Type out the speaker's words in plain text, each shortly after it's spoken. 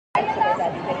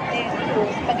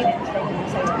Pag-init sa yung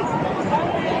service na.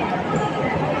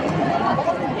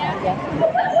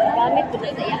 Gamit ko na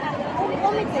sa iya.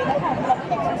 Gamit sa iya.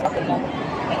 Sa iya.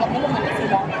 May kami naman na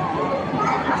sila.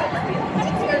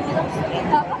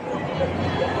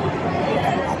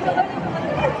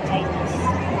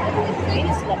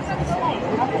 Chinese lang sa sila.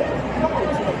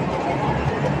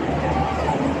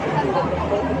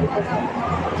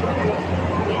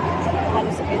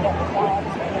 Halos sa pila ko pa.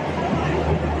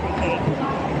 Okay.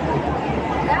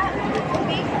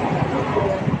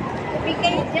 Tubig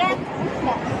kayo dyan.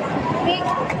 Tubig.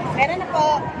 Meron na po.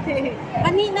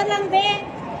 Mani na lang, be.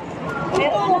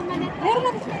 Meron na. Meron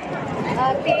na.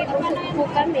 Ate, busog po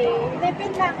kami.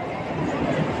 Lepin lang.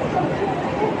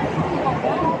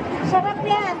 Sarap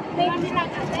yan. Marami lang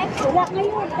ate. Wala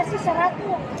ngayon kasi sarado.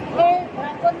 Eh,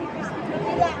 dragon ni Christine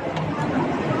nila.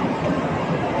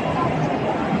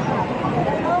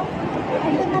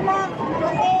 Ano na lang.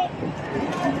 Malaki.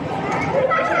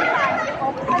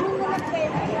 Ano na lang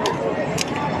pwede?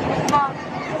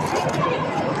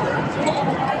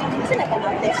 Kasi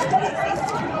nagkanates.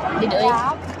 Dito ay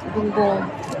gunggong.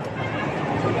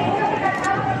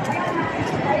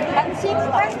 Pansit.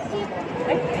 Pansit.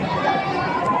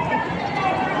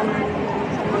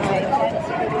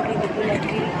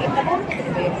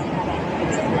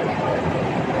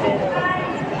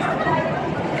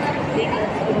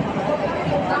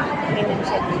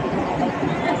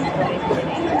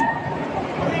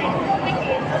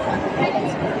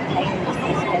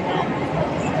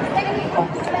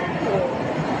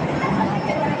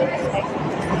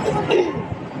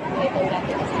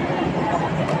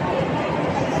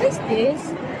 What is this?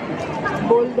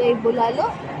 Bolday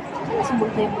bulalo? Ano si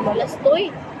bolday bulalo?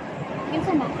 Stoy.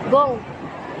 Minsan na. Gong.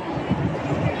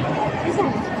 Minsan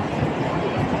na.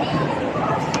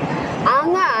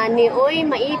 Anga, ani, oy,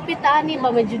 maipit, ani ba?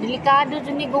 Medyo delikado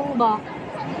dyan ni Gong ba?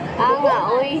 Anga,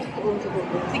 oy.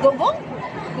 Si Gugong?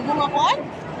 Gugong akoan?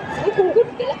 Uy, kung good,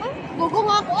 gala ka? Gugong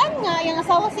akoan nga, yung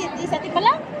asawa si isa ti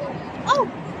pala. Oh,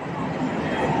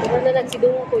 Diba na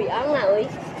nagsidong ko'y anga, oy.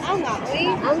 nga, uy.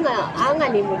 Anga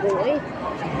ni mo Gong, oy.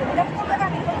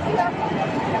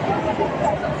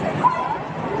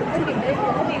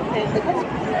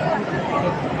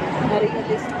 Maria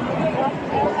this.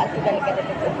 At balik ka na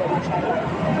pag-information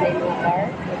na yung car.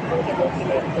 Kita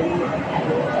pinag ito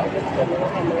yung gusto mo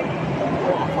ano.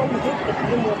 Ako, hindi.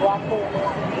 Kasi mo wapo na.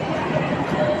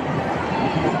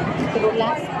 Pero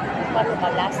last, paano ba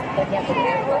last? Kanya ko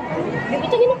na. Yung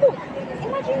ito gina po.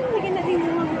 Imagine mo naging na rin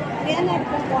yung nianad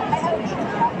ko ko.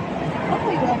 Ako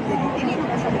yung hindi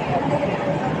mo sabihin.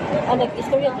 Ah,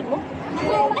 nag-istorya doon mo?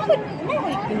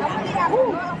 Ako,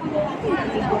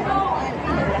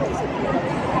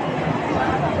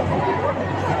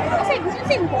 kasi gusto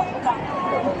siya ko.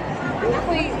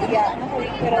 Ako'y iya,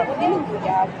 pero ako din ang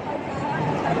guyab.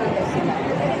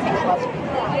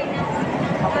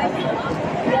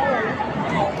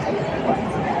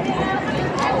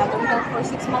 Akong health for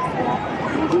 6 months na.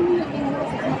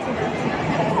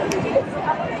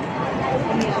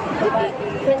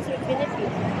 Friends with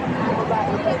benefits.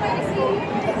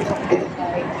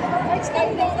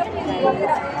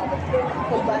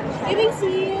 Giving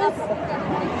seals.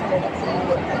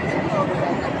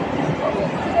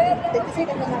 Kasi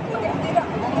ka na natin.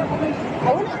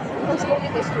 Ako na. Mas ko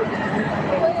ito studio.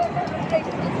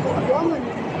 Ako man.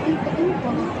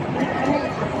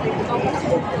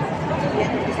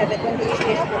 Yan. Isa ba kung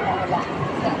i-stress ko na ba?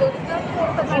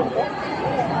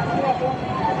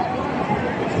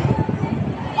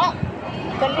 Ah!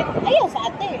 Galit. Ayaw sa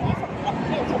ate. Ayaw sa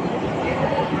ate.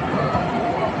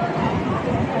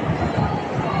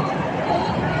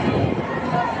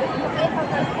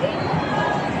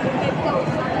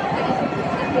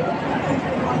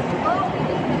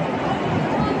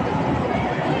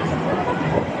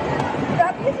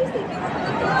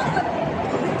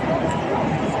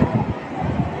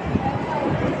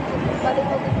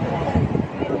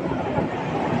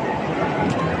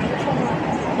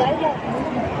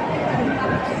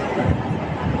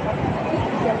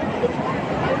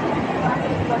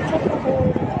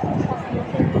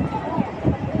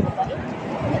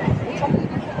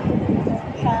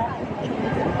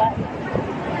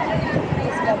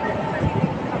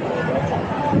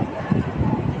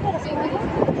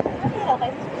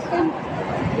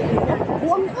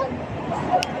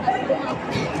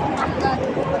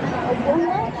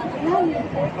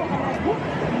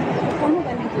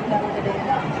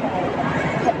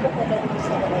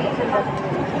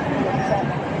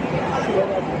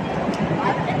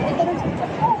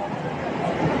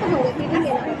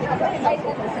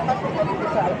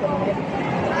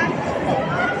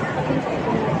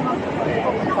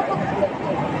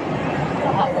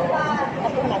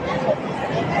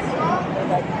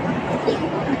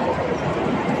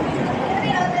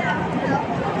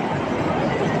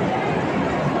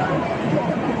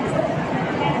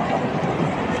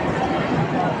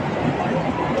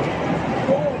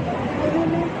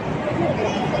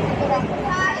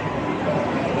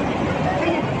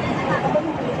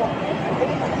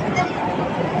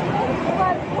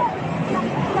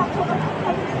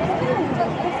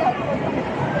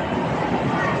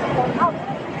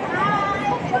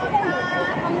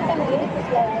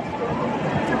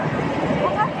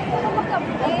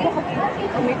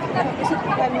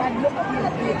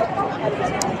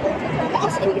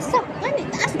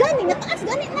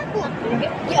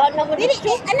 Dili,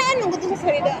 ano gusto sa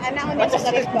sarili? Ano sa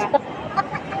garis ba?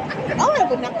 Oo, wala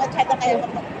ko nang katsada kayo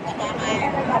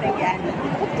kakamayan yan.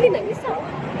 Okay na, isa.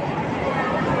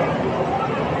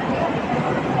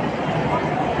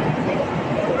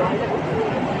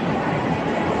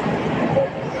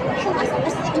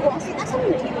 Asa mo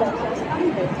na ito?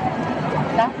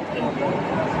 Dapat ito.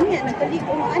 Niya,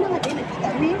 nagkaligo. Ano nga din, nagkita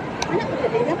kami. Anak ko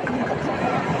din na.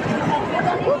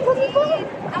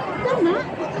 Tama.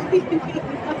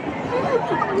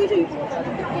 Ako gusto yung pumunta.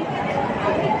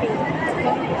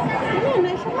 Ano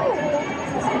na siya?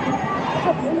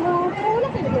 Wala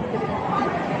ka na.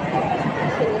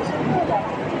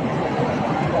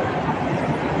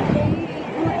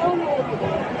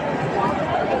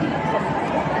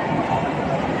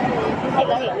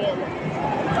 Hilahin yan.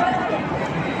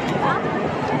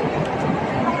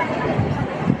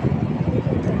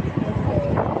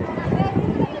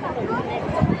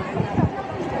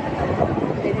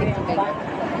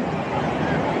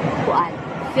 Kuan.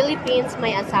 Philippines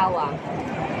may asawa.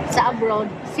 Sa abroad,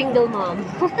 single mom.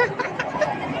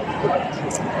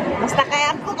 Basta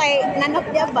kaya ako kay nanop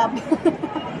di abab.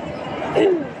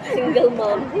 Single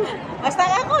mom. Basta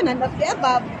ako nanop di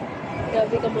abab.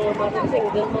 Grabe ka mga marang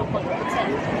single mom pag sa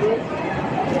abroad.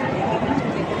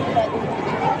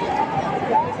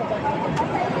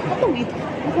 Ito wait.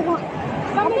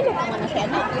 Bakit na ka na siya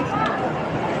na?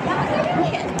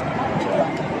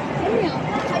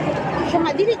 Siya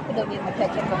nga, dilit ko daw yung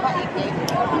mag-chat-chat babae kay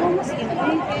ano mas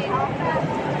kinagay kay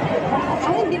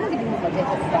hindi na gawin mo mag-chat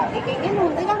babae kay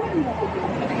ano, kailangan mo ko din.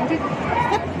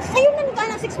 Sa'yo na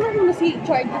nagkana 6 months mo na si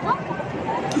Charlie ka?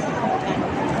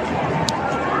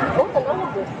 Oh, tanaw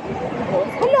mo po.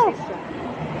 Hello?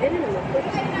 Ano naman po?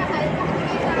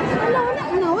 Wala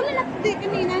na hindi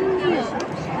kanina niya.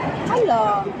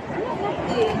 Hala,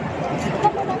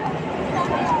 wala na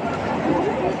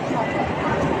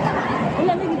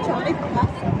wala na yung chocolate ka?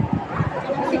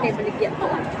 Kasi may baligyan pa.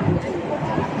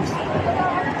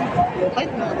 Kahit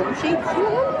mga ganun shake.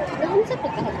 Ano sa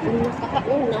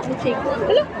pagkakataon na akong shake?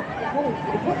 Wala.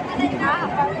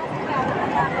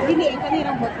 Hindi, yung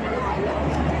kanirang bot mo.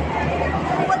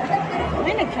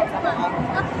 May nag-chat ako.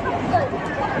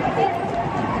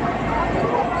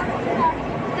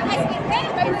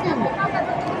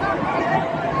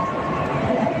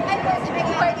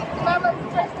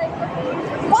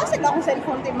 Bakit akong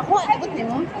cellphone tayo? Makuha, abot ni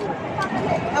mo?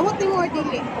 Abot ni mo or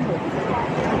dili?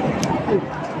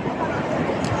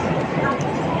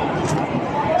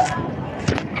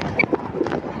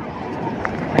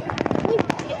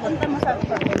 Punta mo sa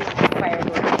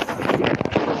fireworks.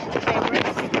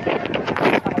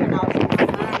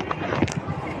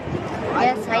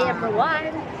 Yes, hi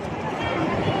everyone.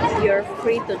 You're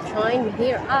free to join me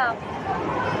here up.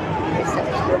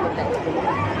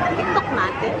 TikTok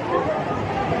natin.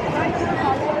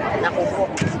 Ako po.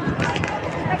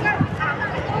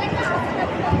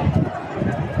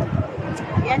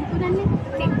 Yan ko na niya.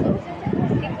 TikTok.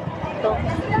 TikTok.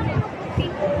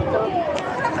 TikTok.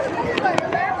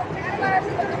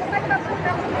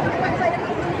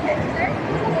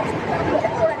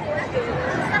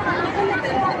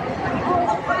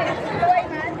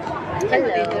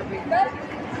 Hello.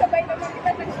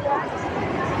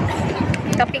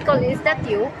 Kapikol, is that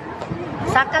you?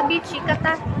 Saka Beach,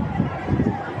 ikata.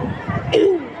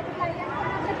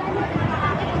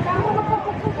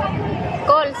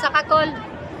 Call, saka call.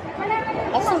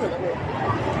 Asa mo na?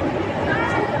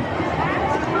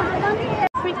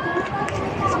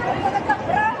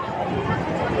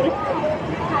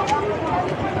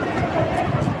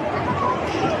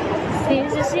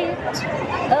 This is it.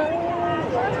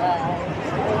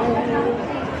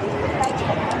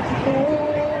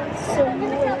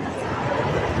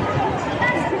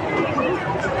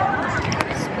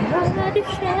 Somebody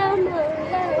share my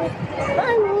life.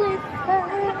 I'm with her.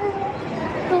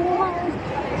 The one.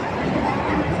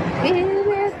 Be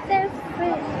with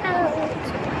every out.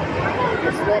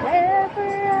 Cause whatever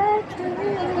I do,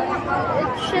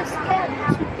 it just got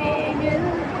to be you.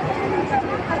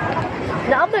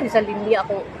 Naaman sa linya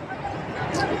ako.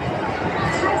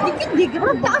 Dikit-dikit.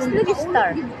 Ang taas lagi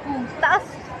star. Taas.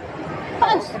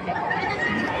 Taas.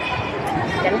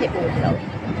 Yan ay ulaw.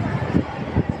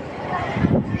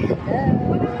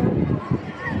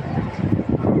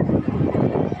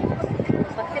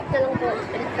 Bakit na lang po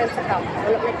friends sa tao?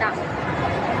 Wala may tao.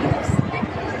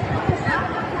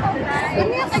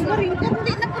 Kanya kay Goring ka,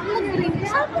 hindi na pag mag-ring.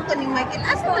 Saan ko ni Michael?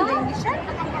 Asa na lang siya?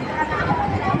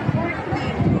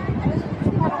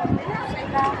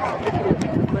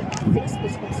 Fix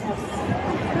Christmas house.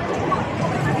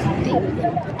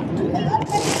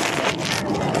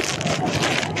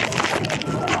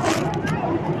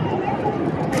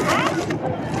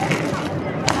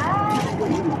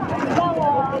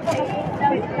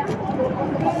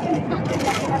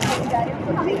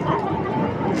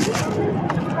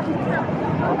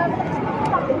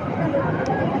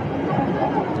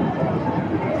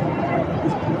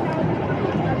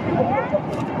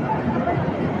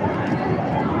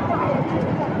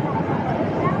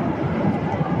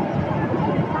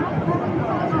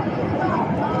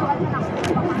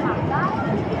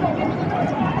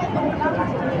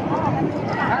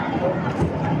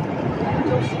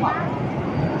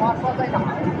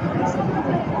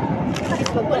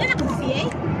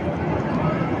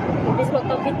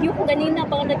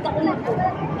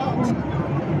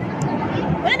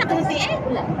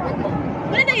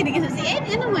 Wala na hindi sa CN,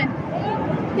 ano man?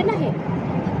 Pinahin.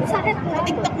 Sakit Sa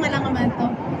TikTok na lang naman to.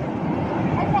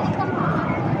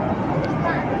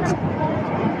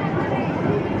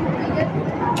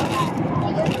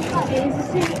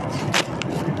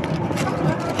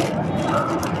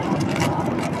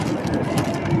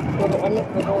 Puro ano,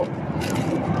 puro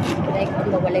like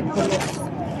ano, walay pulos.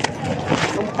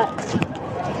 Mukha.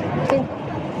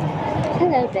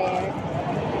 Hello there.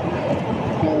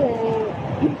 Hello.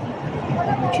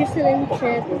 Jerusalem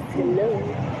travels. Hello.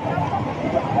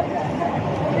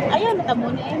 Ayun,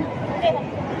 natamo na yun.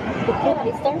 Okay,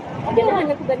 Mister.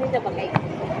 Ganahan ako ganun na ba kay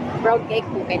brown cake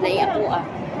ko kay nai ako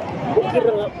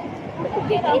Kiro.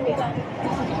 Nakukikain.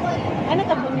 Ano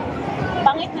tabo niya?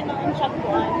 Pangit na naman siya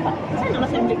kuhan. Saan naman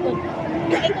sa likod?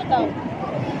 Ito daw.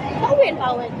 Tawin.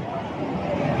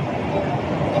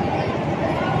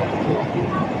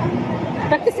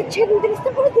 Practice sa cherry. Dilis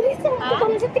na pala, dilis na. Ah?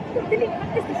 Ito sa TikTok. Dilis.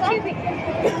 Practice sa cherry.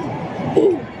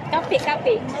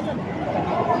 Kape.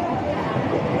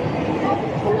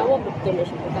 Manawa, bukto na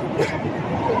siya.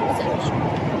 Isa na siya.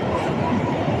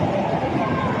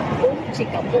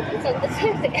 Chika po. Saan na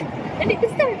siya? Ano ito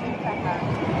start?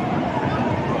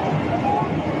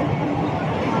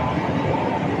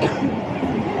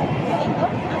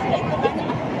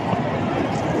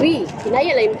 Uy,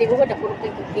 kinaya lang yung tingog na puro kay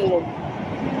cooking.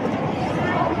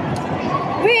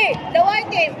 We, the white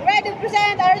team, ready to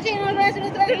present our original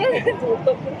resident. We,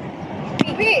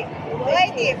 the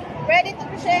white team, ready to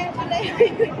present.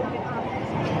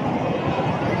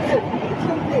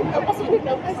 Tapos ulit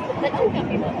ang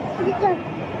kape mo. Sige ka.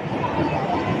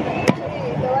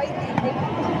 The white team.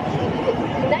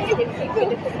 Kinaya yung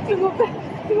tingog.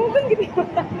 Sumukan gini mo.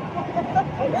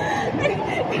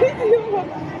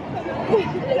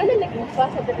 Ano naging pa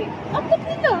sa tabi? Ako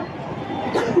dito.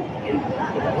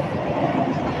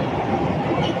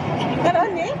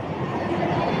 Karoon eh?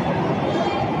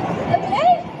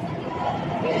 Okay.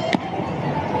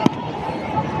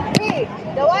 We,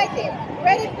 the white team,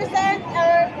 ready to present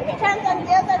our chance and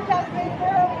deals and chance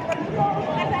paper.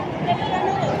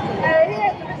 Are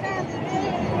here to present the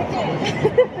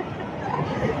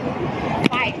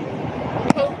Five.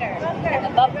 Conquer.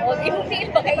 Above all, yung feel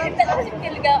ba kayo yung talagang si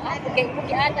Tilga kay mo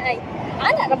ki ana ay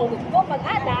ana ra mo ko pag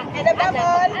ana and above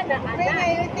all, bring my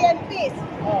unity and peace.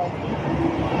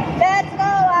 Let's go,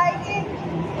 white team.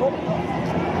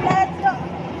 Let's go.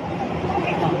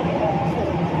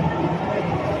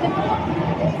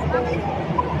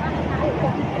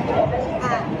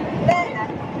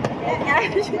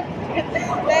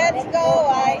 Let's go,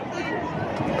 white team.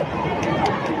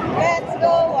 Let's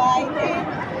go, white team.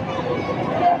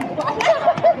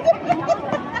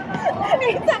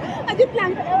 Agad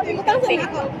lang. Butang sa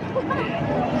likod.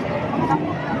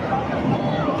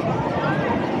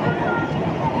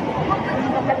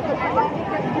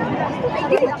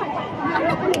 Sige.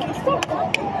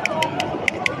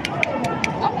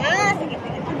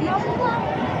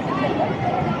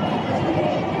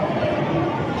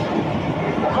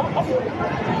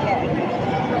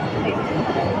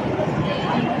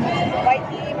 White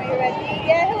team, are you ready?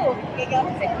 Yahoo! Okay, go.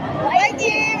 White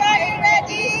team, are you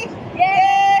ready?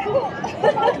 Yahoo!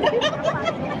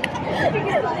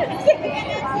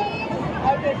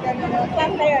 Okay,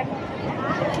 plan na yun.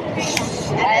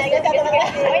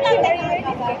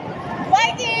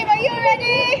 White team, are you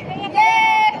ready?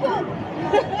 Yahoo!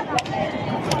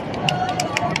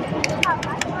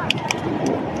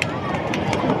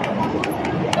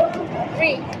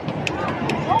 Three.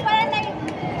 Oh, para na yun.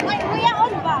 Ay, kuya,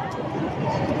 on ba?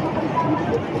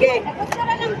 Okay. Gusto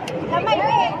na lang. Lamay,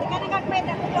 eh. Hindi ka nagkakmed.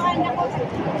 Nakutuan na ko.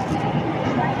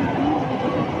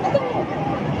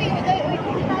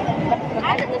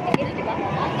 Ano na tigil, di ba?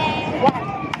 Okay.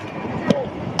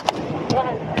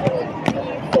 1, 2,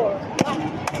 3, 4. 1.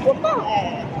 Buka.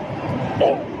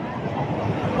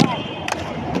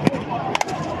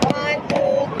 1,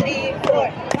 2, 3, 4.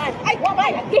 Ay, 5.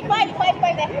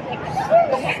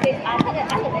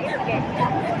 Ano na yun? Okay.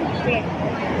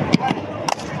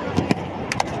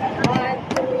 1,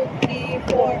 2, 3,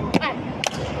 4. 1,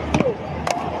 2.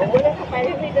 Wala ka pa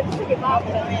rin dito sa di ba?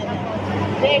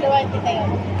 Dalawan kita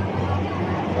yun.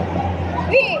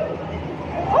 Wait!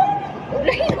 Oh!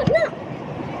 Lahi na!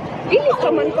 Dili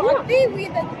ka man ko.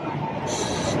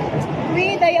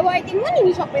 With the white team, man,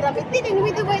 hindi siya pyramid din.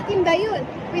 With the white team, dayon.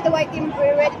 With the white team,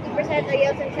 we're ready to present our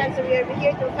yells and chance. We are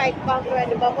here to fight, conquer,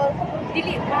 and bubble.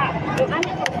 Dili ka. Yung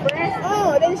ano ko, first.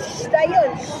 Oh, then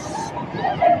dayon.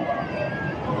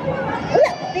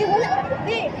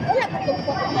 Wala ka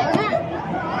tungkol na.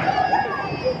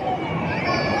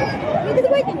 With the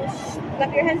white team,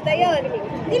 clap your hands dayon.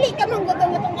 Dili ka man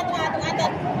gutong atong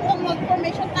kung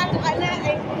mag-formation tato ana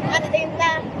ay ano din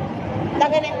ta.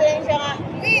 Dagan ang din siya nga.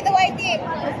 We the white team.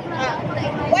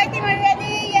 White team are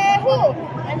ready. Yahoo!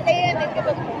 Ano dayon din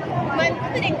ka man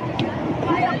dili.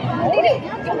 Dili.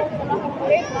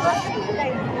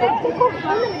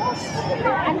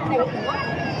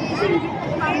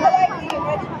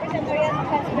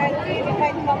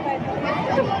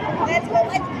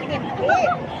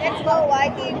 Let's go,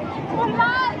 White Team.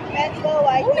 Let's go,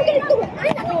 White Team. Let's go, White Team.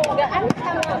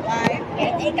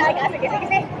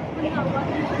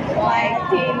 White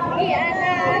Team. Iyan.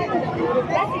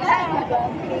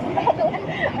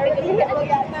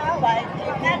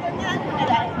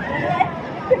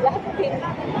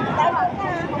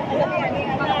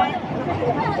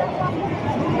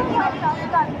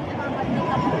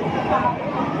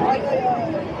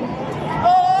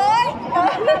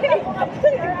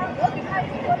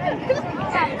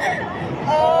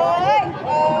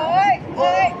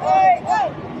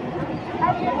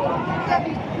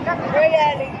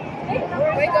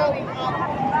 We're going up.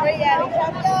 We're yelling,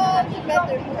 champions,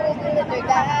 better move, better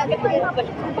dad.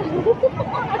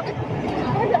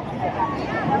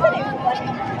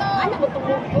 Anak ko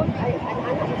tumulong. Ay, anak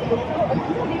ko tumulong.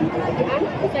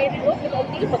 Anak ko sa'yo rin.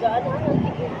 Mag-auntie, mag-anak.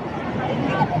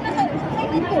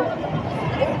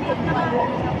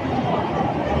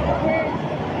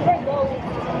 We're going.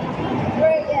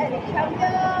 We're yelling,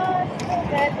 champions,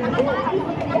 better move.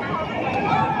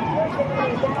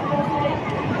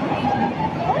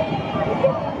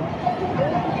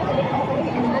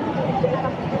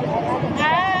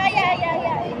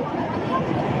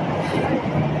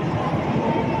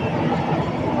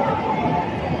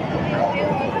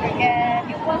 Yeah.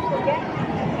 You won't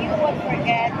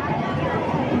forget.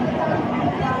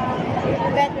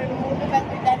 Better move,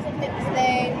 better dance until this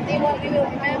day. We will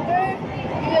remember.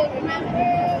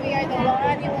 We are the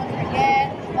one you won't forget.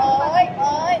 Oi.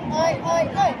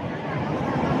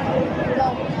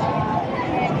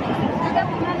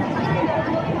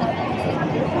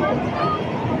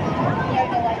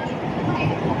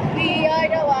 We are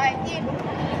the white team.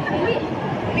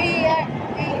 We are the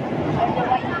white team.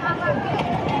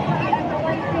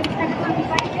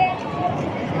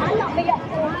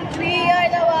 We are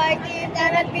the white team,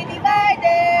 cannot be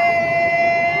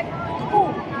divided.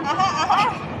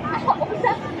 Aha.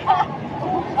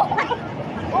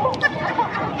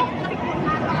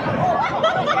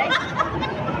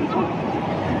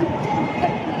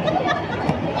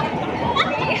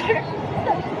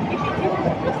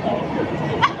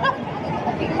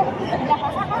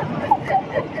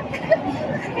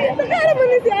 Nagkara mo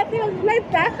na si ate mag-live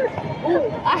ka?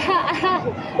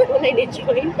 Unay ni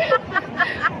join.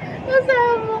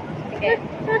 Masama. Okay.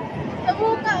 Tamo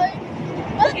ka, oy.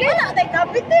 Mas kaya tayo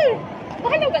kapit eh.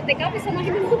 Baka lang ba? Teka, sa mga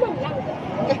hinumduman lang.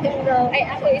 Ay,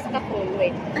 ako is ka-phone.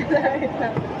 Wait.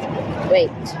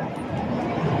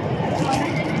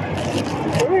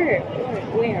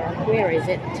 Where is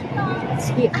it?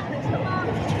 See.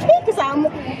 Kasama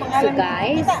ko yung pangalan. So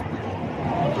guys,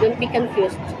 don't be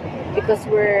confused because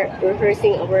we're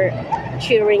rehearsing our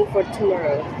cheering for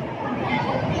tomorrow.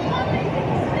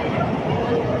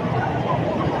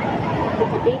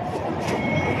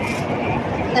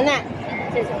 Anak.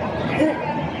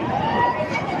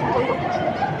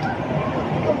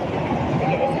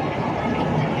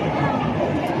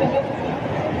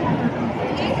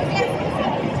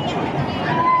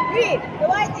 Read the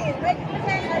white team.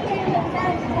 Represent our team.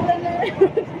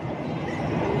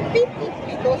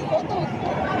 Those photos.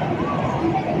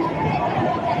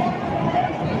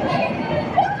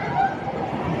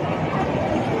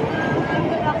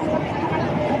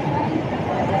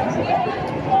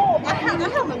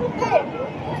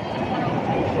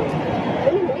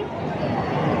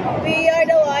 We are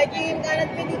the white team,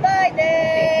 cannot be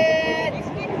divided.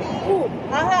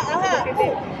 Aha.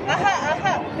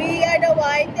 We are the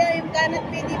white team, cannot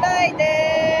be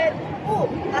divided.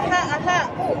 Aha.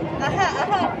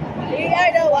 We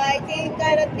are the white team,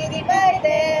 cannot be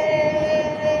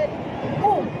divided.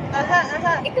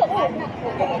 Aha. Ikaw, anak ko.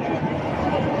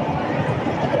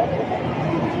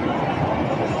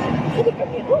 Sige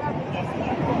kami.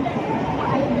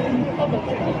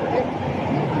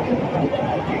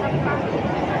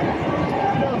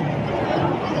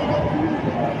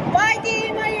 White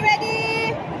team, are you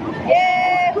ready?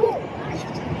 Yeah!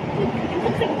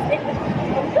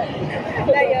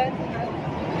 Ayun.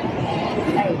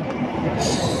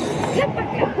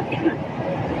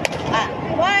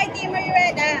 White team, are you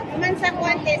ready? Man sa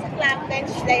kwante sa clap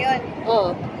bench na yun.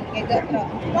 Oh. Okay, go.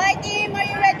 White team, are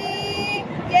you ready?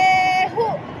 Yeah!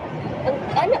 Ang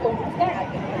anak ko.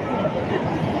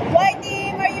 White team!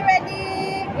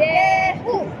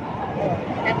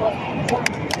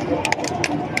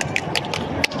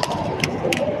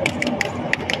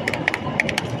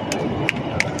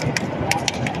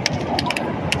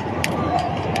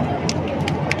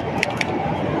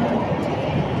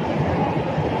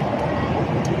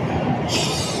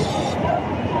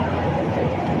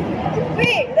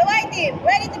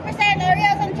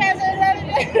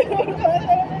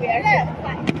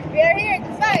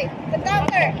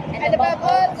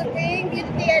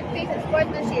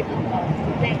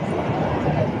 Next.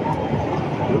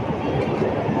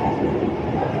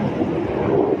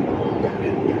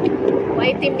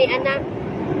 White team ni Ana.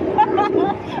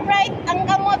 Right, ang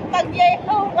kamot pag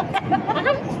yeho.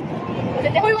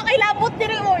 Uy, makilabot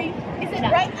diri oy. Isa na.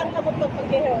 Right, ang kamot pag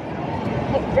yeho.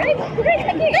 Right.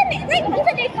 Gani. Right.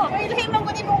 Isa na ito. Uy, lahi man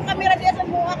gud imong kamera diya sa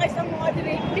mga kay sa mga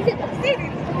diri. Visit us.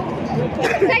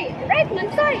 Say. Right man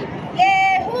say.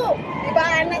 Yeho.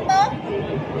 Ibaan na to?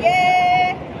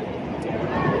 Yeah.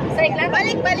 Say lang.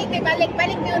 Balik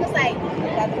di uno side.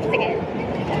 Sige.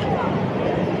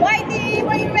 Whitey,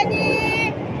 are you ready?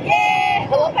 Yeah.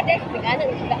 Hawa pa din. Bigana.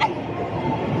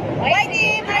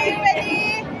 Whitey, are you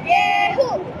ready? Yeah.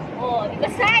 Oh, di ba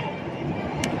say?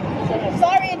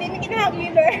 Sorry, hindi mi kinahang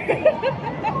leader.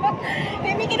 Hindi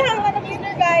mi kinahang ng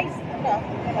leader, guys.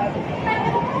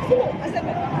 Asa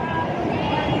ba?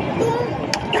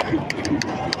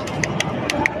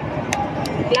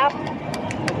 Clap.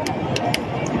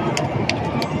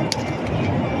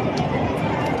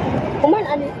 Kuman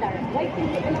ano star? White team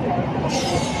ni Ana.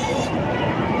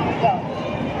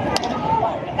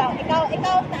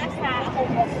 Ikaw taas na ako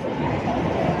boss.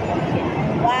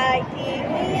 Whitey,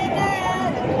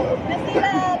 na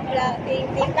sila, ting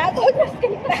tago na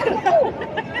sila.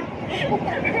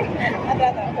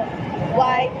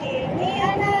 Whitey,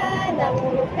 na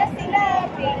nahulog na sila,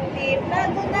 ting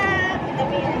tago na,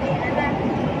 kami ni Ana.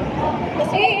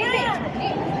 Kasi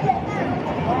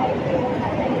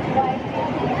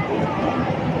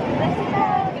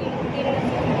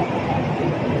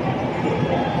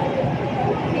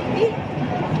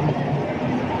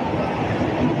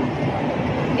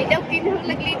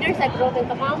leader sa growth ng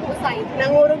tamamo side.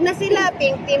 nangurog na sila,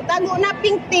 pink team. Tago na,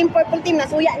 pink team. Purple team,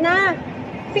 nasuya na.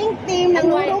 Pink team,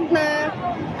 nangurog na.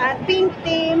 At pink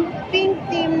team,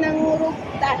 nangurog.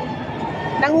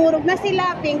 Nangurog na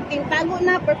sila, pink team, tago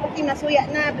na. Purple team, nasuya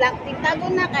na. Black team, tago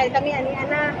na. Kaya kami, anihan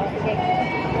na. Okay.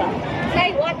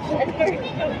 Say, watch and learn.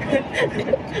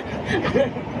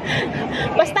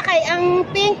 Basta kay ang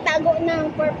pink, tago na.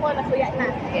 Ang purple, nasuya na.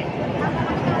 Okay.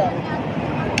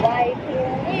 White team,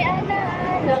 ni Ana.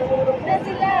 Nangurog na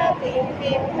sila, pink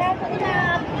team, tago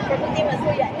na. Purple team,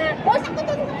 nasuya na. Oh, sakto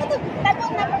to. Tago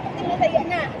na, purple team, nasuya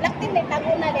na. Black team,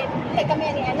 tago na din. Kaya kami,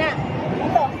 anihan na.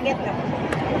 Ito, get na.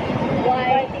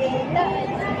 White team,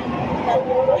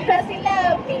 nangurog na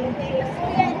sila, pink team,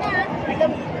 nasuya na.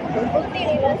 Purple team,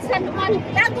 saan naman?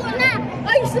 Tago na.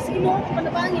 Ay, sus, ginawa ko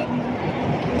panabangin.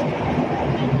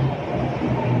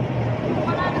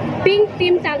 Pink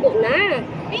team tago na.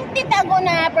 Pink team tago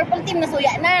na, purple team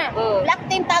nasuya na. Oh. Black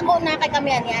team tago na, kay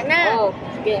kami anihan na. Oh,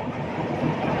 sige.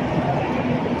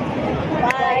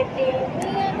 White team,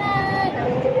 niya na,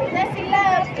 nangurog na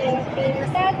sila, pink team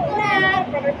tago na,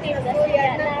 purple team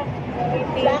nasuya na.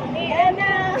 Black team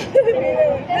na,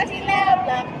 nangurog na sila,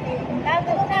 black team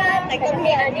tago na, kay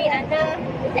kami anihan na.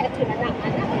 Kasi action na lang,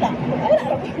 Ana.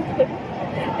 Wala.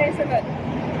 There's a good.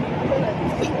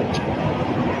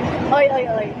 Oy.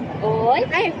 Oy.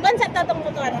 Ay, bansa tatong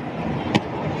to ano?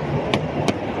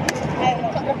 Ay,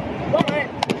 one.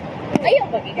 Ayaw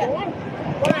ba gigangan?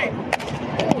 1,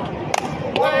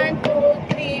 2,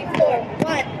 3, 4.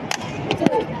 1,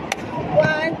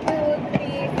 2,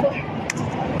 3, 4.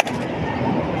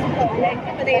 Oh,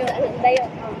 Dayo.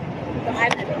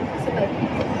 Doon sunod.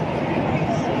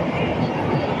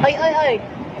 Oy.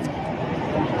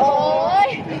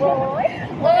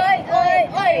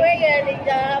 We're getting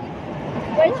up.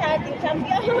 We're shouting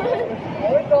champion.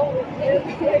 We're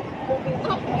moving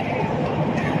up.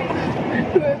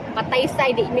 Patay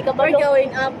side, hindi ka ba? We're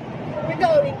going up.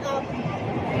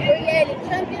 We're yelling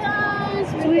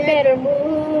champions. We better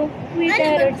move. We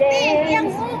better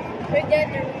dance. We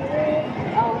better move.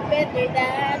 Oh, better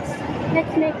dance.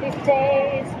 Let's make this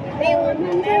days. We won't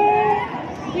remember.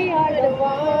 We are the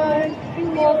one. We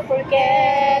won't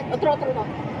forget. Otro.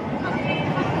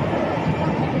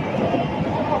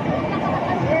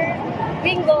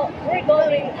 Bingo. We're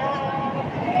going up.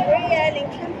 We're yelling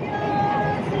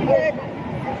champions. We're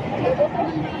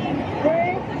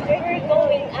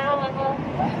going up.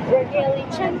 We're yelling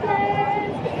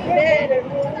champions. Better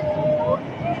move.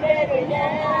 Better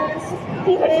dance.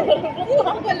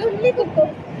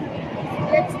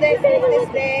 Let's dance this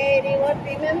day. They won't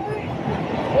remember.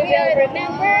 We will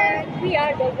remember. We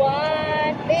are the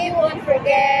one. They won't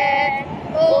forget.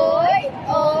 Oy.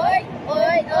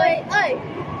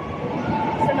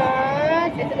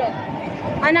 Sunod.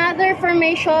 Another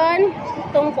formation.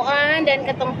 Tungkuan. Then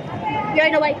katong. We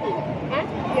are the white team. Huh?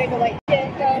 We are the white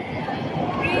team.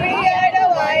 We are the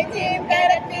white team.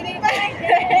 Cannot be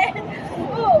divided.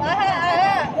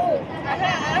 aha.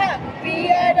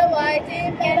 We are the white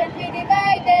team. Cannot be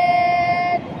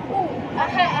divided.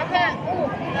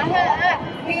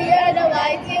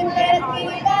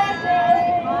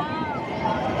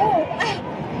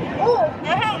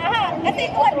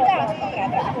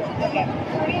 Okay.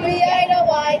 We are the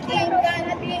white team,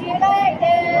 cannot be divided.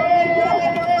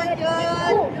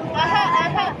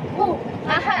 Aha, aha,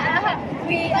 aha, aha.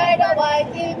 We are the white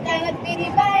team, cannot be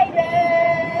divided.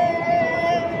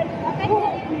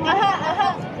 Aha,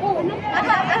 aha,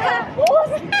 aha, aha. Oh,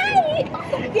 say!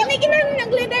 Hindi ka na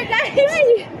nag-leader guys.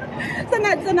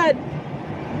 Sunod, sunod.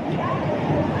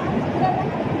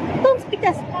 Toms,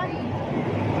 pikas.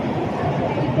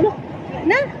 Ano?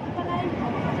 Na?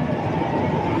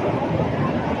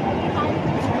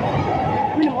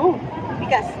 Ano mo?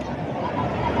 Pikas.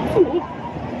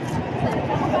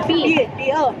 P.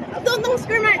 O. Don't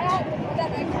screw match.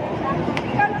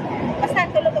 Basta,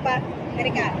 tulo ko ba?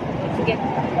 Dari ka. Sige.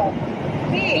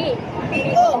 P.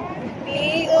 P-O.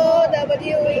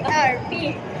 P-O-W-E-R.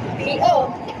 P. P-O.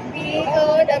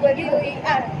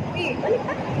 P-O-W-E-R. P.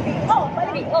 P-O.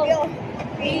 P-O.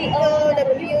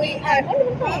 P-O-W-E-R.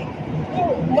 P.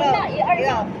 Wala,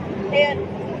 E-R. Ayan.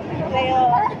 Kaya.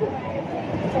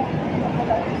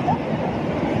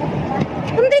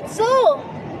 Hindi so.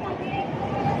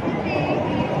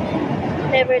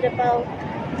 Never the power.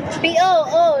 P-O.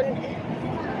 Oh.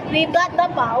 We got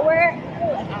the power.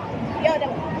 Yo,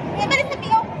 balik sa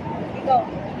P-O. P-O.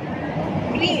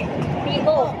 P.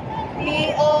 P-O.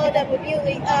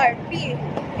 P-O-W-E-R. P.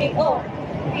 P-O.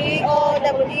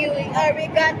 P-O-W-E-R. We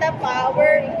got the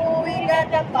power. Ooh, we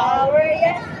got the power.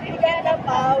 Yes, we got the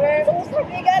power.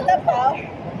 We got the power.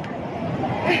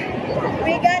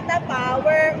 We got the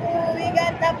power. Ooh, we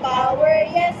got the power.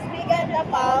 Yes, we got the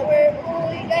power. Ooh,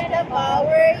 we got the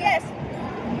power. Yes.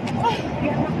 We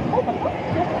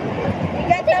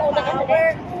got the power.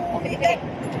 Ooh,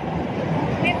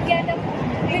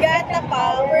 we got the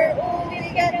power. Ooh, we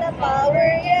got the power.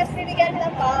 Yes, we got the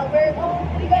power. Ooh,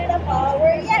 we got the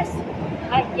power. Yes.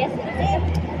 Ay, yes.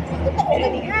 Totoo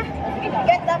gani ha? We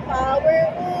got the power.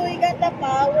 Ooh, we got the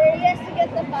power. Yes, we got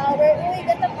the power. Ooh, we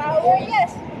got the power.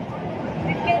 Yes.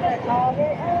 We get the power.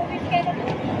 Oh, we get the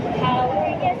power.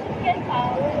 Yes, we get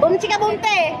power. Boom chika boom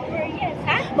te. Power, yes.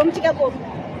 Ha? Boom chika boom.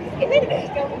 Hindi na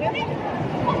ikaw mo gani.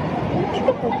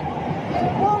 Ito po.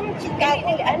 Boom chika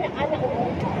boom. Ana.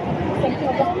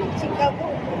 Boom chika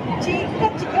boom.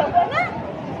 Chika boom na.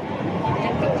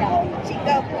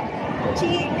 Chika boom.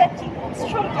 Chika.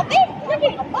 Strong ate. Lagi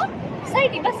ka pa. Say,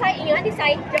 di ba say? Ingat di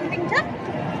say. Jumping jack.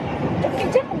 Jumping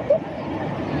jack.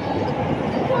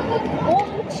 Boom,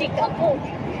 chika, boom.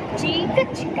 Chika.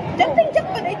 Jumping jack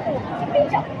pa na ito. Jumping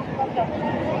jack.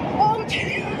 Boom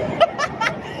chika.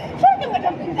 Sure ka ba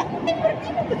jumping jack? Hindi ko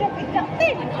jumping jack.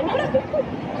 Ano lang ito?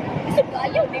 Kasi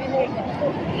ayaw, di mo rin.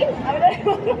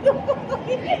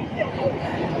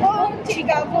 Boom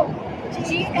chika boom.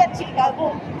 Chika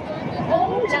boom.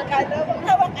 Boom chika boom.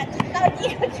 Tawag ka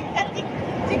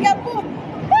chika boom.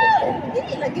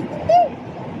 Hindi lagi kundi.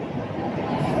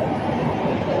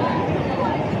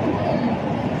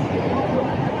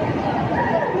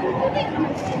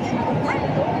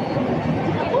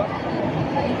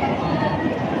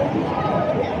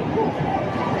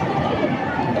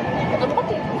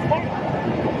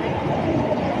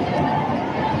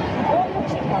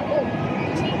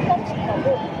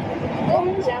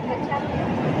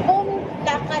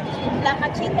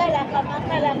 Laka chika, laka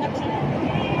maka, laka chika.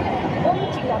 Boom,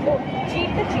 chika, boom.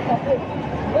 Chika, boom.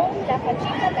 Boom, laka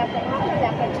chika, laka maka,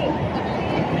 laka chika.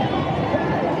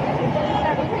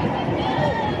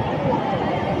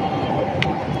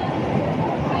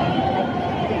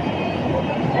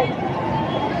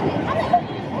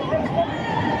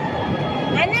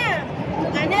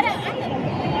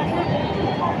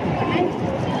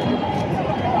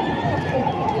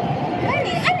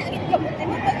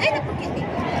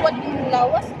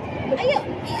 Lawas? Ayo,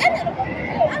 ano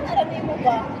ra mo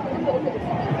ba?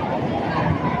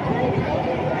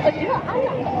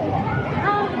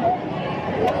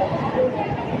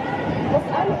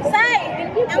 Say,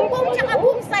 ang boom tsaka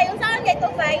boom say, usahan kay to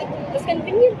say. Mas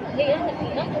convenient. Ayan,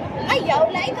 nakita.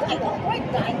 Ayaw, lain ka kay awkward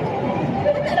ka.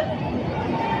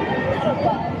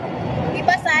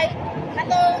 Diba say?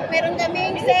 Ato, meron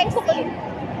kaming sexy.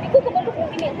 Hindi ko kabalo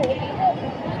kung ito.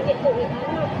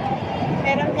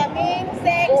 Meron kaming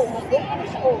sexy.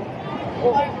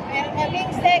 Or meron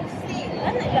kaming sexy.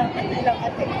 Ano lang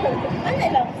ate? Ano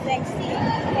lang, sexy.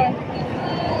 Or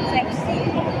sexy.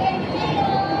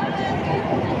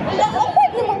 Wala,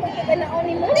 awkward naman ko yung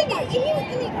ganaonin mo. Hindi, ini.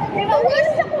 Diba,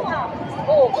 umalas ako nga.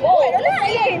 Awkward,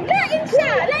 lain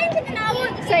siya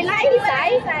tinawag. Say, lain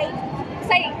say.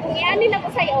 Say, kung ianin ako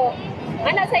say, oh.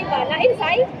 Ana say ba? Lain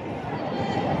say?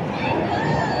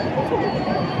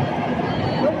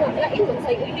 Lain mo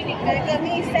say, uy, dili. Meron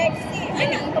kaming sexy.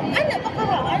 Ana, baka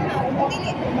ba? Ana,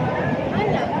 dili.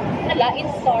 Ana. Lain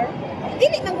star.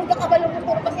 Dili man gud ka balong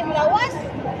puro kasi mulawas.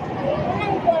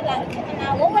 Nang wala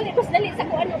Ako wala mas dali sa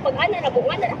kuan pag ana na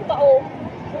bunga na ako ba o.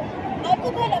 Ako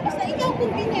wala basta ikaw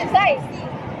convenient Size.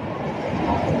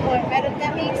 or meron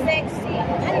kaming sexy.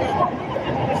 Ano?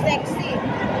 Or sexy.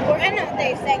 Or ano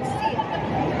tayo sexy.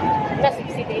 Na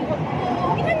 60 day mo.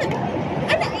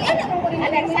 Ana mo rin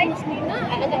Ana size ni na.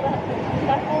 Ana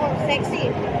or sexy.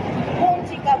 Kung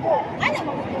chika mo. Ana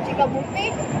mo kung chika mo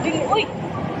pe. Dili uy.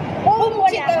 Kung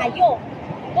wala kayo,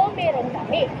 kung meron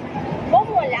kami. Kung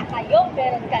wala kayo,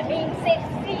 meron kaming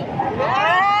sexy.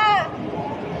 Ah!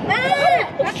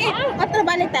 Bakit? Otra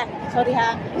balita. Sorry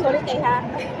ha. Sorry kay ha.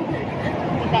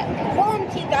 Kung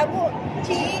chika mo.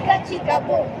 Chika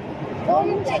mo. Kung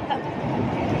chika mo.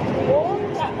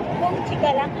 Kung chika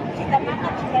lang. Chika maka.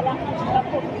 Chika lang. Chika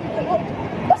mo.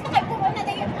 Basta kayo kung ano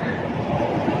na yun.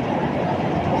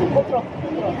 Butro.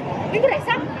 Libre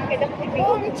isa. Kaya dapat ipin.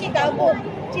 Kung chika mo.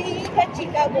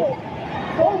 Chika mo.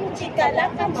 Kung chika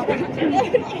lang. Kung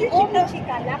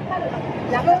chika laka.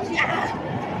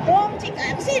 Kung chika.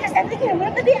 Kasi nasabi ko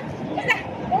naman tadi. Basta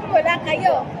kung wala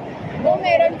kayo. Kung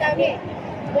meron kami.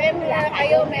 Kung wala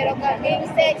kayo, meron kaming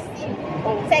sexy.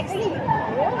 Sexy.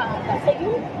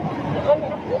 Sa'yo.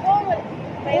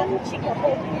 Kung chika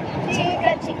mo.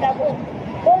 Chika mo.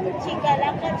 Kung chika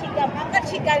laka. Chika maka.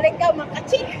 Chika leka. Maka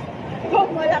chika.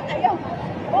 Kung wala kayo.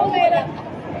 Kung meron.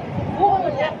 Kung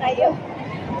wala kayo.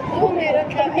 Kung meron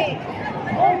kami.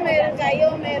 Kung meron kayo,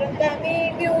 meron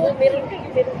kami view. Meron kayo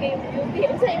beauty.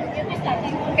 Sa yung beauty study.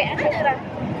 Kaya ano na?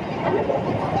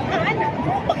 Ano?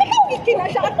 Bakit ikaw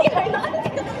ikinasya at kaya?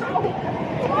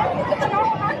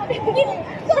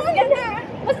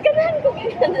 Mas ganahan ko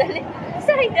ganyan dali.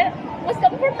 Side, mas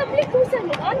comfortable ko sa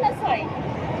mga ana side.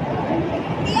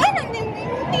 Iyan ang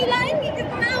nilain, hindi ka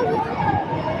tanawa.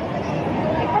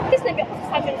 Practice na ako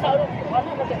sa amin sa ulo. Ano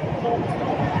maganda?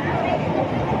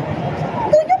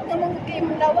 Tuyok naman kayo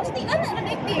mong lawas. Di ka na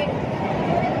nagiging.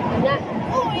 Na,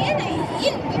 Oo, yan ay.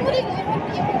 Hindi mo rin.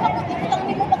 Hindi mo kapatid mo lang.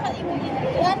 Hindi mo baka imunin.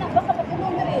 Yan ang baka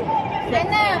matulong na rin.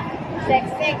 Ana. sex.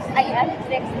 Ay, ano,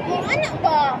 sex. Yung anak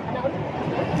ba? Ano?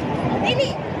 Dili.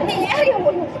 Ayaw mo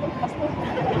yung pasto.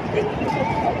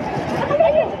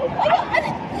 Ayaw.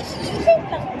 Anak. Isip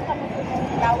lang.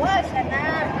 Lawas.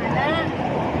 Anak.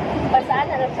 Basaan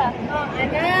na lang siya. Oh,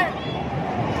 anak.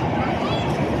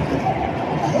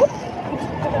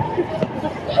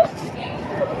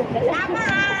 Tama.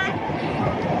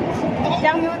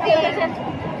 Isang beauty.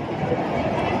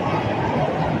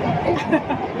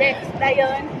 Next na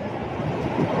yun.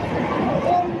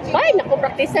 Ay, naku,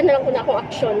 practice na lang ko na akong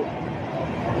action.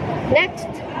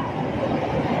 Next.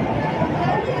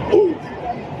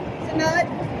 Sunod.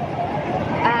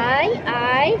 Ay.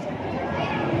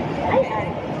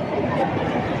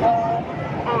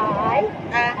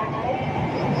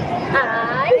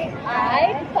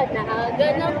 Panaga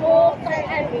na mo kay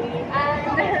Anian,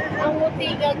 ang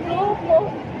mutigang grupo.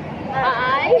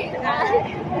 Ay,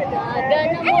 panaga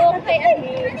na mo kay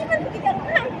Anian.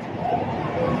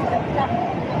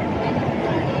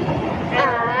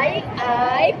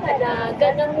 Panaga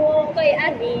na mo kay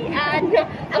Anian,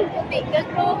 ang mutigang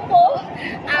grupo.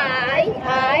 Ay,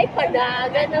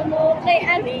 panaga na mo kay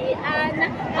Anian,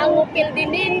 ang upil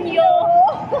din ninyo.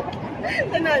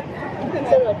 Sunod.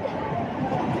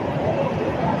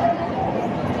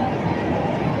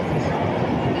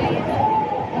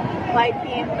 White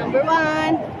team number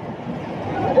 1.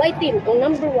 White team, ang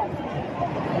number 1.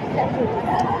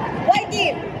 White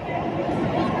team.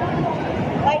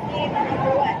 White team ang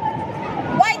number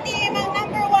 1. White team ang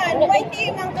number 1. White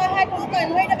team ang kahatukan.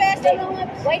 We're the best among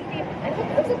us. White team.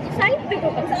 Ano sa side?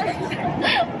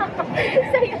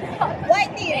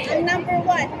 White team ang number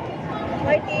 1.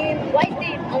 White team. White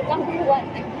team, ang number 1.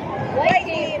 White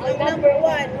team ang number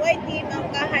 1. White team ang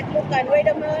kahatukan. We're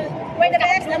the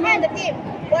best among the team.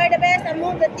 We're the best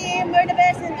among the team. We're the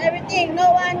best in everything.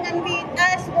 No one can beat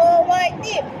us. Go white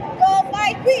team. Go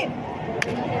fight team.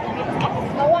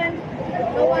 No one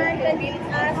can beat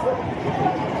us.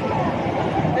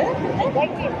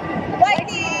 White team. White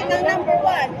team ang number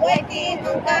 1. White team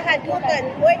ang kahatukan.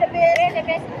 We're the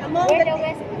best among the team.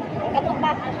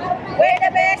 We're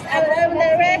the best among the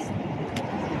rest.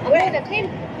 Among the team.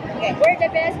 Okay. We're the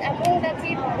best among the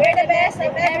team. We're the best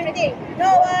of everything.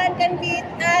 No one can beat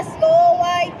us. Go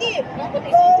white team.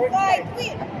 Go white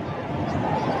team.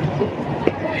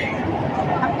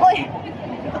 Ako'y.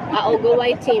 Go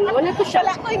white team. Wala ko siya.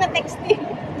 Wala ko'y na-texting.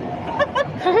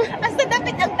 Asa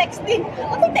dapat ang texting?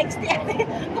 Ako texting ate.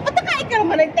 Kapag nakain ka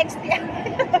naman ang texting.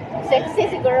 Sexy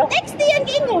siguro. Texting yan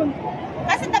ingon.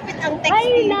 Asa dapat ang Hi,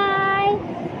 texting? Nay.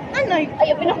 Ano'y?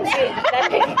 Ayaw, pinakusin.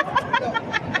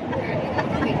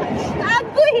 Ako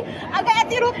Uy, aga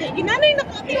ati Ruti. Ginanay na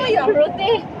ka ati Oya.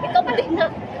 Ruti, ikaw pa din na.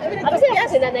 Ano siya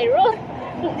si Nanay Ruth?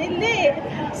 Dili.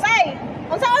 Say,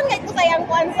 kung saan nga ko sayang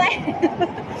kuan say.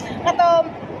 Kato,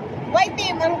 white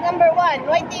team ang number 1.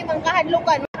 White team ang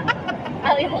kahadlukan.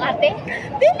 Ano yung ate?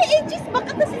 Dili, ages.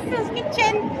 Bakit na sa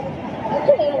kitchen?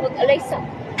 Ano yung mag-alaysa?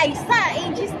 Ay, sa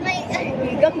ages na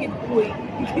igang itoy.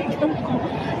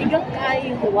 Igang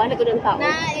kayo. Wala ko ng tao.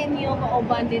 Nain niyo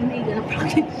kauban din ni ganang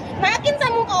prakit. Nakin sa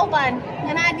mong kauban.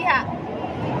 Nga na diha.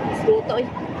 Luto eh.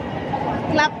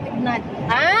 Clap ignat.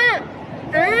 Ay,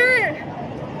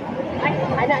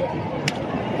 ano?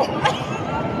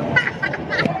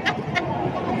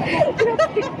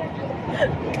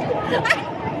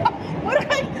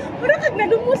 Mura kag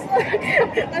nalumus.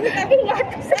 Ang tabi nga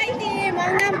sa team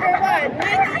ang number 1.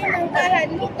 My team ang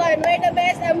kahadlukan. We're the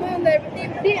best among the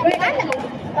team. We're the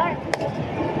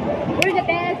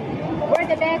best. We're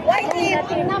the best. White team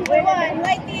ang number 1.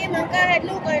 White team ang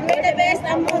kahadlukan. We're the best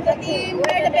among the team.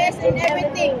 We're the best in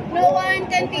everything. No one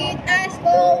can beat us.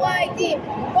 Go white team.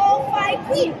 Go fight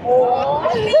team. Oh.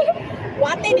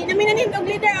 Wate, di namin nanindog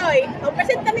leader, oy.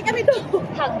 Pag-present kami doon.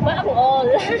 Hagba ang all.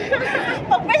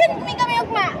 Pag-present kami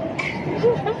ugma.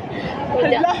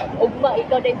 Hala. Ugma,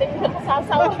 ikaw na ito yung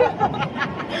nakasasaw.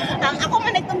 Ang ako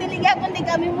man nagtundiliga kundi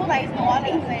kami mo rice no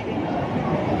kami pwede.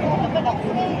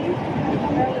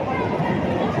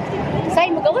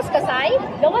 Say, magawas ka, Say?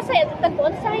 Gawas, Say. At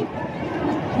tagpuan, Say.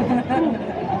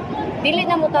 Dili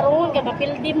na mo tarungon ka,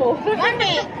 mapildi mo.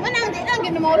 Mami, manang di lang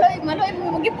gino maloy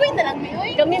mo magipuy na lang mi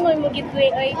oy. Kami mo gitwe,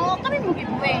 oy. Oh, kami mo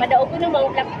gipuy. Madaog ko ng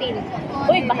mga black tin.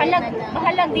 Uy,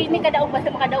 bahalag, di ni kadaog, basta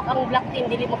makadaog ang black tin,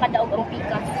 dili makadaog ang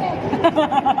pikas.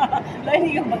 Lain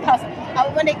yung batas.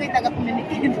 Ako man ay ko yung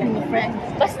taga-communicate mo friends.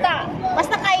 Basta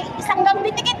kay isang gang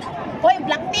dikit. Hoy,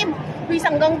 black team. Hoy,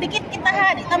 isang gang dikit kita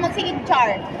ha. Di ta magsigid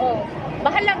char. Oh,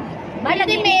 bahalag, Hindi,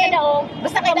 di me. kadaog.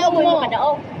 Basta kadaog mo.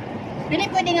 Kadaog. Dili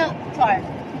pwede nga char.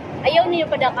 Ayaw niyo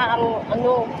padaka ang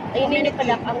ano, ayaw niyo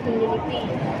padaka ang community.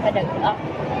 Padaka.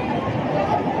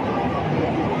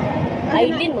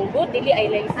 Aileen, mong good, dili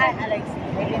Aileen. Alex.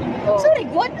 Oh. Sorry,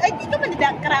 good. Ay, di ka man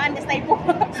karaan na style po.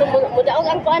 So,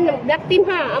 mudaog ang kuan ng black team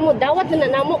ha. Amo, dawat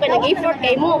na namo, kay nag-effort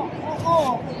kay mo.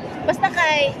 Oo. Basta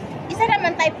kay, isa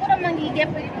naman, type po naman higya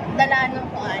po dala ng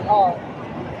kuan. Oh.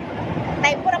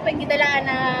 Type po na po yung dala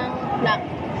ng black.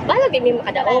 Bahala din may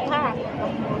makadaog ha.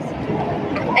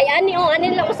 Ay, ani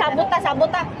lang ko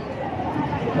sabota.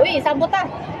 Uy, sabota.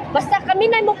 Basta kami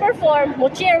na mo perform, mo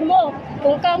cheer mo.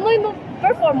 Kung kamoy mo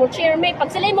perform, mo cheer me.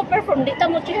 Pag sila mo perform, di ta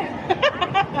mo cheer.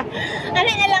 Ano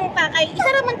na lang ta, kay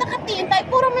isa naman ta katin, type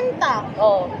po naman ta.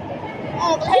 Oh.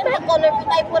 Oh, kasi yung color po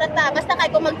type po na ta. Basta kay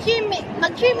kung mag-cheer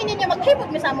ninyo, mag-cheer po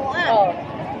sa mua. Oh.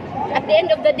 At the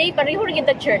end of the day, pareho rin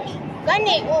kita church.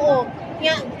 Gani, oo.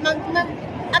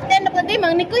 At the end of the day,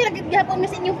 mang nikoy ragid gihapon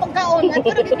mis inyong pagkaon. At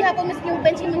pero ragid gihapon mis inyong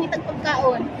bench mangitag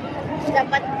pagkaon.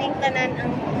 Dapat tingtanan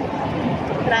ang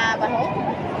trabaho.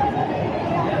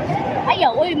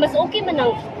 Ayaw, uy, mas okay man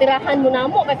ang tirahan mo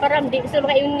na mo. Kay parang di sila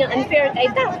kayo nga unfair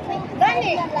kay da.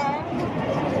 Gani.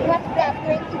 What's that?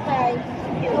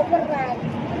 25. Overrun.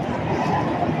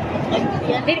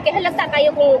 Dili kay halata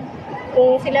kayo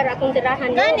kung sila ra akong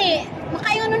tirahan mo. Gani,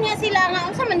 makayono niya sila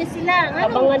nga unsa man ni sila nga.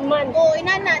 Abangan man. Oo,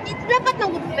 inana, dapat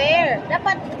ng good fair.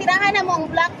 Dapat tirahan na mo ang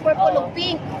black, purple, ug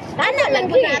pink. Ana lang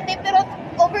lagi. gud natin pero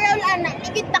overall ana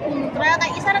ikita kontra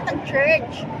kay isa ra tag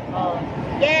church. Oh.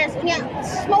 Yes, unya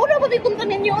mauna ba bigon ka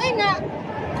ninyo ay nga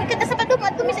kay kada sa padum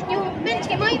at tumisit yung bench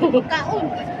kay may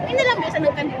pagkaon. Ina lang bisa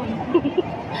ng kanon.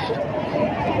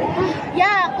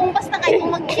 Yeah, kung basta kayo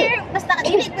mag-cheer, basta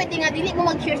dili pwede nga dili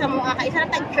mo mag-cheer sa mga kay isa ra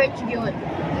tag church gyud.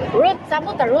 Ruth,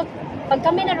 sabot ta Ruth. Pag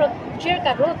kami na Ruth, cheer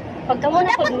ka Ruth. Pag kamo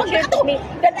na Dapat pag cheer magkato, kami.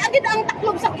 dadagid ang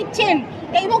taklob sa kitchen.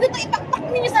 Kay mo gito ipakpak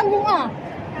ninyo sa mga.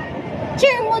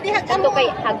 Cheer mo diha ka Ato mo. kay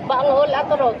hagba ang all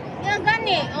ato Ruth. Nga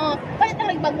gani, oh, palit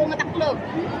ang bago nga taklob.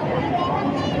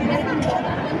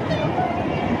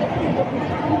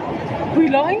 Uy,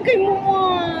 lain kay mo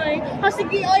ay.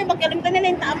 Sige, oy, magkalimtan na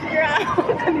lang after ah.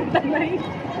 Kalimtan na rin.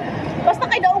 Basta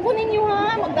kay daogon ninyo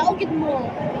ha, magdaogid mo.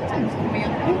 Saan gusto mo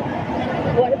yan?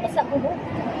 Wala pa sa kubo.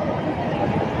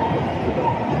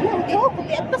 Hindi ako,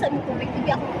 puti at saan mo tubig.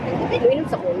 Hindi ako tubig. Inom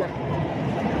sa kuna.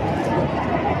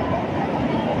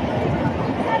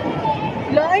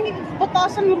 Lain,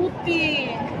 batasan mo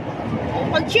ruti.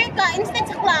 Mag-cheer ka,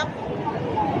 instead sa clock.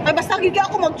 Ay, basta gigi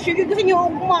ako mag-cheer kasi niyo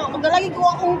ugma. Magalagi ko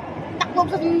akong taklob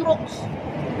sa rocks.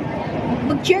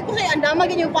 Mag-cheer ko sa'yo, andama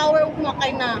ganyan yung power ugma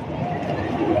kay na.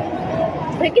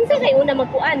 Pero kinsa kayo una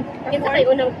magkuan? Kinsa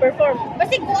kayo unang perform?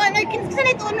 Kasi kuan, ay kinsa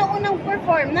na ito unang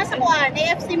perform. Nasa kuan,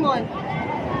 IFC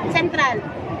Central.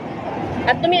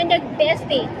 At tumiyan nag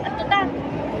PST. At tuta.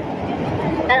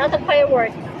 Tanaw tag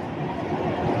firework.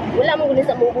 Wala mo gulis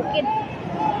sa mong bukid.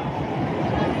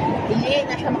 Dili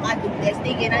na siya makadugdes.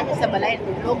 Tingin na siya sa balay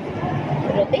tulog.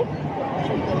 Pero te,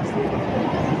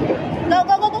 Go,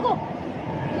 go, go, go, go.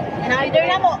 Na-leader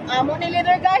na mo. Amo ni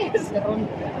leader, guys. naron.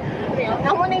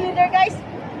 Amo ni leader, guys.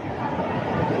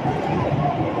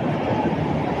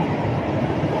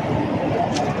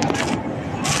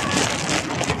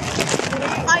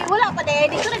 Ay, wala pa din.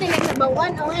 Dito na din sa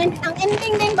bawan. Ang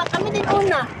ending din ba? Kami din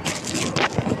una.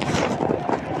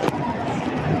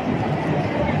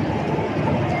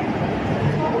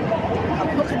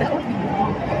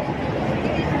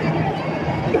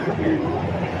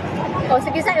 O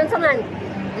sige sa yun sa man.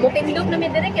 Mutindog na mi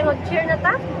dire kay mag-cheer na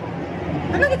ta.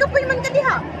 Ano, ikapoy man ka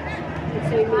diha?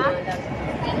 So yun lang.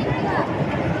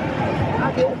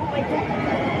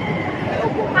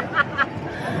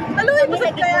 Taluin mo sa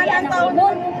kaya ng taon mo.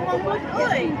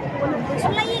 Uy.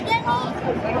 Sulay gani.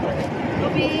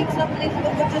 Tubig, softly,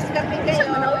 just kape kayo.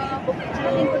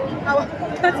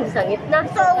 Sangit na.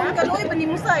 So, ang kaluoy,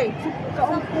 panimusay.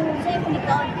 Sa'yo mo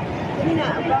ikaw. Hindi na,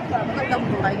 magandang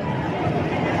buhay.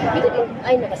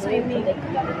 Ay, nakaswimming.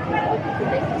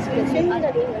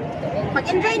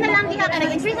 Mag-enjoy na lang diha ka.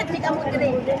 Nag-enjoy sa click amot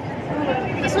rin.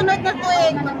 Isunod na to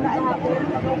eh.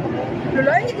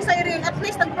 Luloy, hindi sa'yo rin. At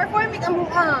least, nag-performing ang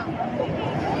mukha.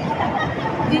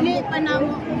 Dili pa na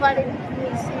mo balik.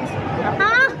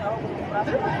 Ha?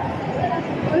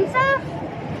 Unsa?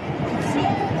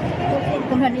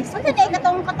 Unsa day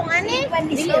katong ani?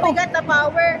 Dili bigat na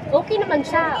power. Okay naman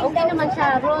siya. Okay naman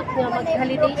siya. Rot nga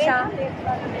mag-holiday siya.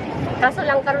 Kaso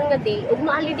lang karon nga day, ug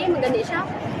ma-holiday magani siya.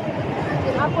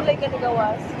 Ako lang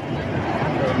kanigawas.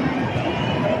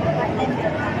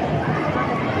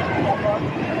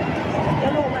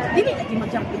 Dili lagi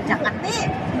mag-jumping jack ate.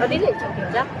 O dili siya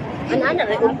pizza. Ana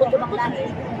ra umpot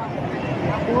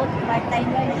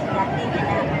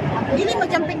Dili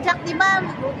mag-jumping jack, di ba?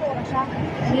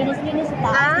 Linis-linis sa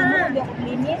taas. Ah. Tumunog ako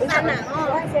linis. Sana,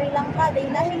 oh. Sri Lanka,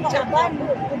 dahil na siya kauban.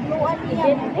 Tudluan niya.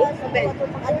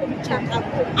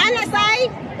 Ana, say!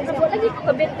 Ako lagi ko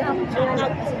kabit ka. Ang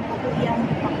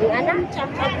ana?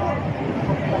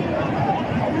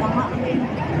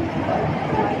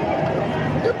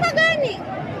 Ito pa gani.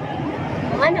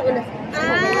 Ang ana una.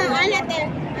 Ana, te.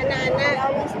 Ana.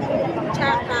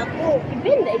 Tsaka po.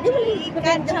 Ibenda, hindi mo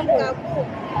Ikan, tsaka po.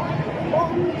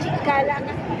 Chikala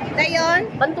na. Dayon?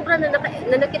 Bantog na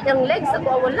nanakit ang legs.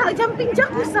 Ako wala. Jumping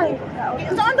jack ko, say.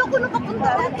 Saan daw ko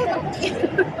nakapunta?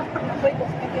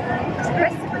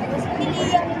 Stress.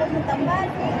 Pilihan mo ng tamban.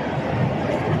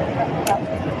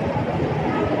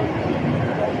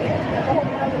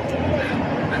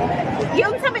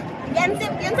 Yung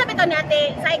sabi to nate,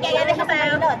 say kaya na siya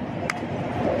sa'yo.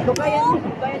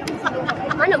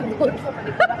 Ano bukod?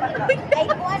 Ay,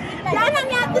 kuhan kita. Yan ang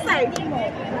yate, say.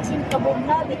 Masin kabog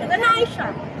na. Ganay siya.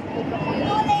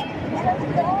 Ulit. Alam mo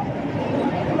doon.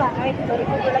 Diba? Kahit sorry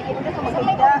ko lagi mo sa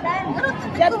maganda.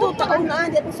 Yan tutok na,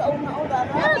 dito sa una-una.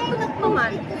 Tutok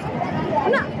naman.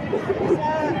 Ano?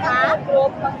 Ha?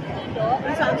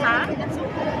 Saan ka?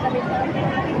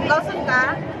 Lawson ka?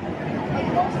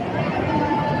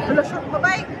 Wala siya,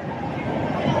 babay.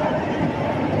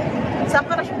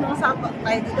 Sapa na siya mga sapa.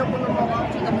 Kaya di daw ko nung mga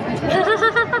chika mo.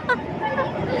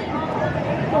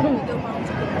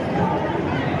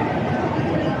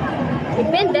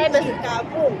 Depende. Chika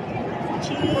po.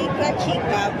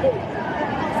 Chika po.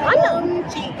 Ano?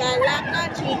 Chika laka,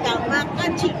 chika maka,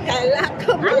 chika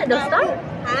laka. Ano daw sa?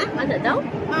 Ha? Ano daw?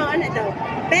 Oo, ano daw?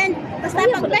 Bend. Basta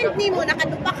pag bend ni mo,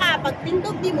 nakadupa ka. Pag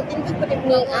tindog ni mo, tindog pa rin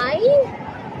Ni mo. ay?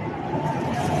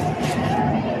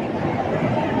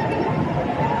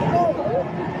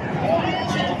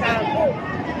 Chicago.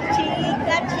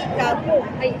 Chicago.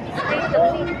 Ay,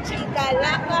 Chika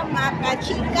laka, maka,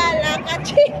 chika laka,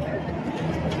 chika.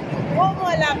 Kung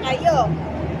wala kayo,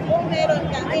 kung meron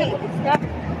kami.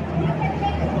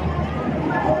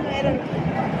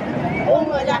 Kung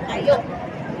wala kayo,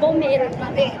 kung meron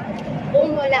kami.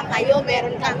 Kung wala kayo,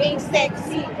 meron kaming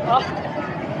sexy.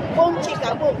 Kung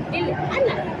Chicago. dili,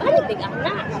 ana, ano bigak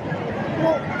na?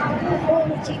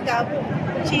 Kung Chicago.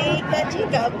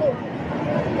 Chicago.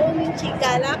 Kung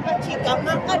chika laka, chika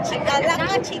maka, chika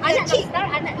laka, chika Anak lang, chika. star,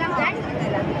 anak lang, guys.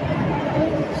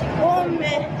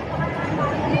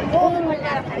 Kung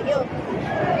wala kayo,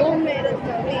 kung meron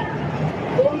kami,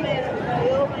 kung meron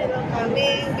kayo, meron kami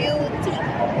beauty.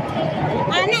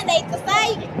 Ana, dahil ito, say.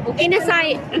 Okay na,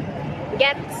 say.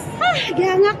 Gets.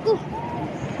 Gihangak ko.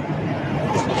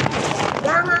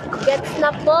 Gihangak ko. Gets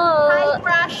na po. Hi,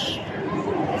 Crush.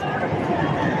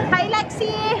 Hi,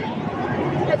 Lexi.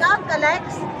 Nag-out ka, Lex?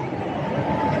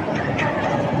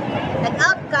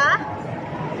 Nag-out ka?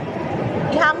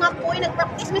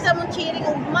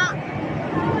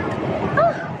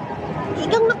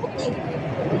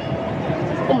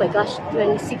 my gosh,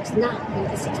 26 na.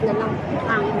 26 na lang.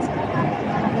 Ang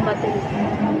battery.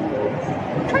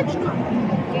 Charge ka.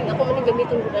 Okay, ako maning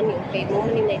gamitin ko ano yun. Okay, mo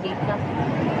maning na-data.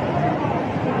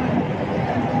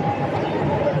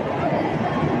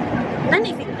 Nani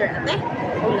filter ate?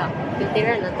 Wala.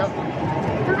 Filtera na to.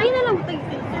 Ay na lang tag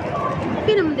filter.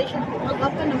 Okay naman din siya.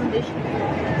 Mag-apa naman din siya.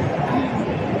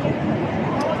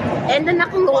 And then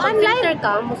akong Kung online. mag-filter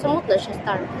ka, musumot na siya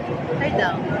star. Try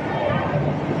daw.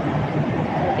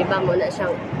 Diba mo na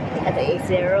siyang kada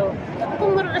A0.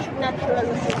 Kung meron na siya natural.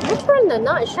 Natural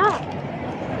na siya.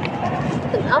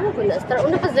 Tanawa ko na star.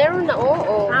 Una pa 0 na,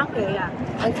 oo. Okay, yeah.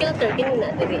 Ang filter, kini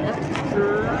na diri ha.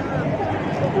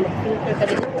 Kung mag-filter ka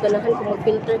dito, ganahan kung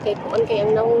mag-filter kay kuan kay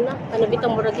ang nauna.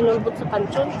 Kanabitang mura ginulbot sa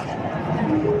pansyon.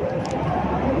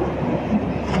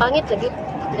 Pangit lagi.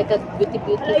 Like a beauty.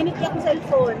 Init niya akong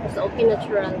cellphone. Mas okay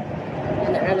natural.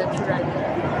 Natural.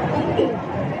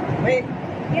 May,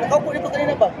 nakaupo dito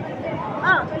kanina ba?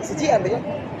 Ah, Si Gian ba yun?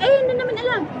 hindi namin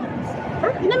alam.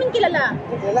 Hindi namin kilala.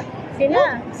 Hindi kilala. Sino?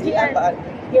 Si Gian ba?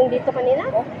 Yung dito kanina?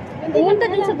 Pumunta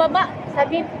dun sa baba.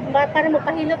 Sabi, para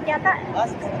magpahilot yata. Ah,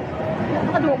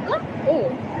 Nakaduga? Oo.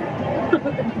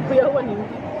 Kuyawan yun.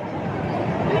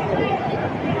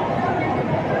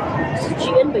 Si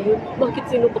Gian ba yun? Bakit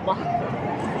sino ka ba?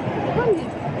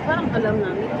 Parang alam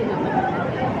namin. Kailangan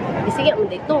namin. Sige mo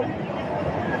dito.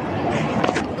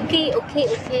 Okay.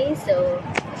 So,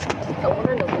 ikaw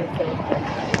na filter.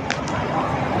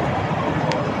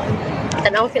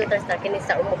 Tanawang filter sa akin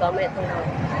sa umugamay itong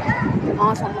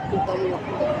Sa makita mo yung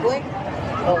boy.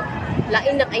 oh.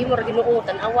 Lain na kayo mura ginoo.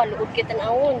 Tanawa, luod kay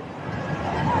tanawon.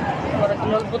 Mura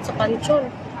ginulbot sa pansyon.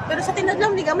 Pero sa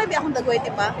tinadlang di gamay, akong dagway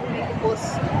pa.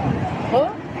 Tapos, Oh?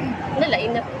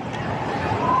 Nalain na.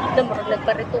 Na mura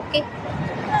nagparituki.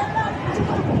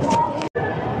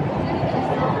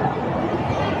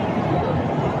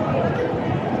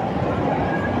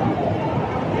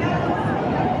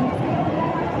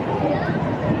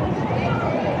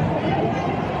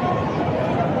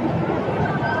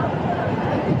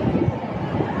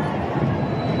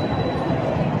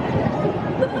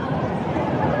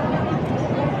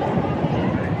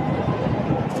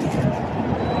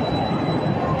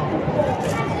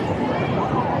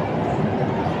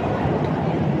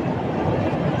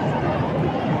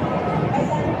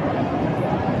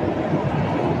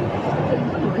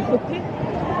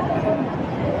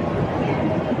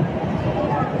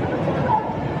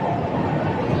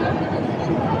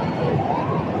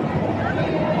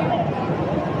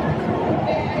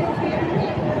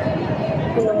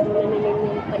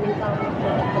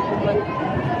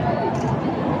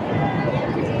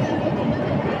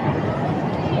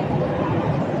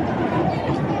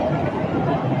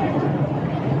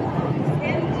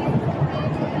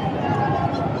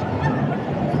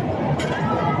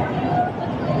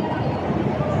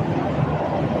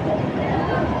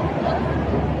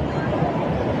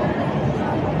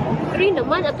 Free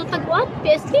naman. Ato tagwan.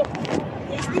 PSD.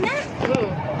 PSD na.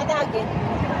 Atagin.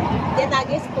 Di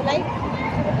atagin sa kulay.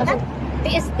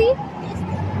 PSD?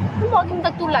 Ano mo aging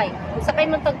tagtulay? Sa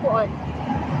kayo man tagpuan?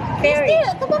 PSD,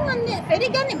 ito ba nga niya? Pwede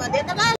gani mo. Di